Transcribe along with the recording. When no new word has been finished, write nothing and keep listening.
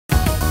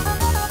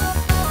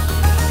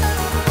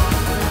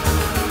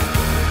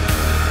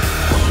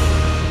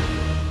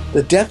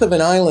The death of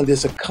an island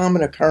is a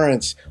common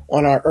occurrence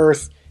on our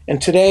Earth,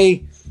 and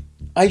today,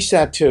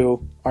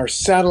 ICESat-2, our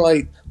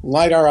satellite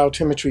Lidar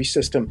altimetry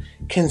system,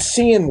 can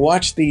see and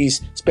watch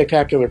these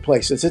spectacular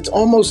places. It's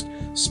almost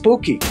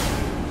spooky,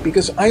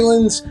 because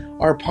islands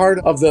are part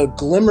of the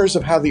glimmers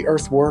of how the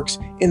Earth works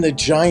in the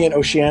giant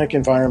oceanic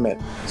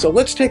environment. So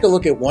let's take a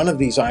look at one of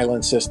these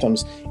island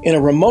systems in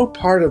a remote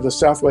part of the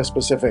Southwest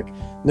Pacific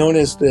known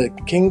as the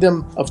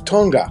Kingdom of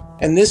Tonga.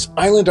 And this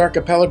island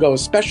archipelago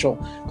is special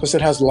because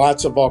it has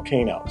lots of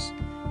volcanoes.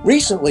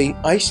 Recently,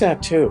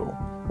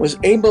 ICESat-2 was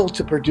able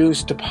to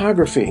produce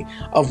topography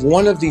of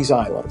one of these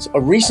islands,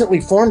 a recently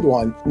formed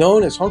one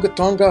known as Hunga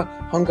Tonga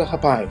Hunga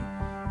Ha'apai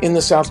in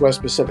the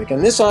Southwest Pacific.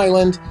 And this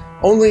island,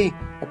 only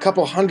a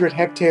couple hundred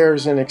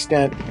hectares in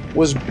extent,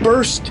 was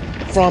burst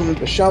from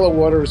the shallow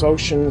waters,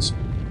 oceans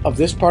of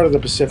this part of the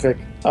Pacific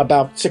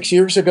about 6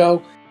 years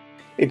ago.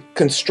 It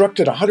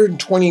constructed a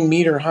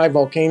 120-meter high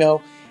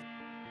volcano,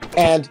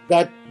 and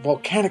that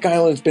volcanic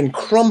island has been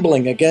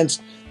crumbling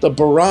against the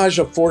barrage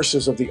of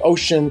forces of the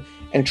ocean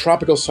and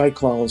tropical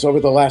cyclones over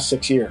the last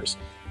 6 years.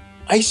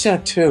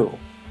 ICESat-2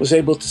 was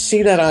able to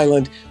see that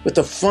island with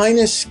the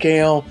finest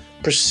scale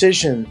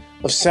precision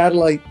of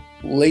satellite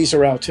laser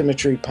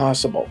altimetry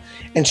possible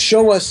and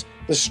show us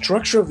the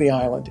structure of the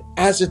island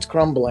as it's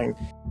crumbling.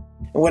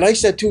 And what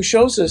ICESat-2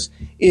 shows us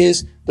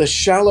is the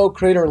shallow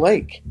crater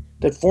lake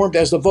that formed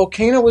as the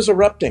volcano was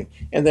erupting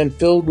and then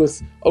filled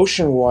with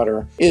ocean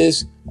water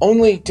is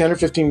only 10 or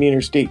 15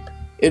 meters deep.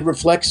 It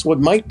reflects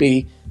what might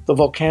be the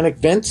volcanic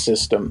vent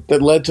system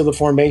that led to the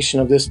formation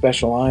of this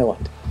special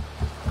island.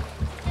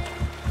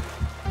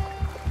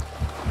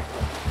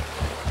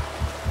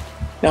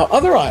 Now,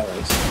 other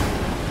islands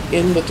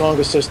in the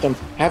Tonga system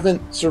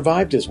haven't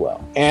survived as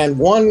well. And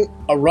one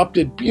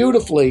erupted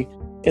beautifully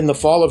in the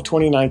fall of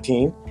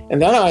 2019.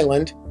 And that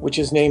island, which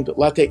is named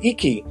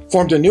Lata'iki,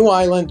 formed a new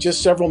island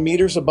just several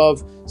meters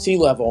above sea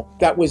level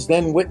that was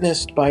then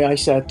witnessed by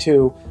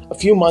ICESat-2 a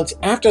few months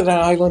after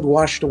that island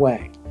washed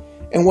away.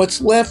 And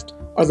what's left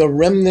are the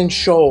remnant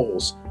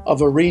shoals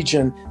of a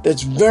region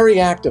that's very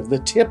active, the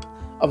tip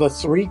of a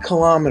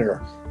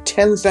 3-kilometer,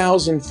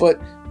 10,000-foot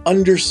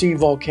undersea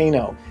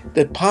volcano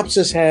that pops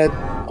its head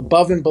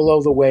above and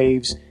below the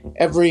waves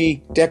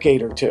every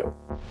decade or two.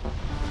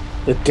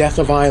 The death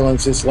of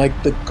islands is like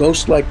the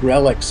ghost-like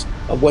relics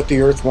of what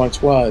the Earth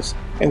once was.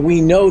 And we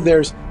know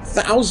there's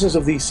thousands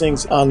of these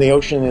things on the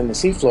ocean and the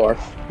seafloor,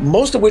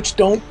 most of which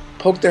don't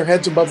poke their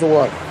heads above the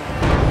water.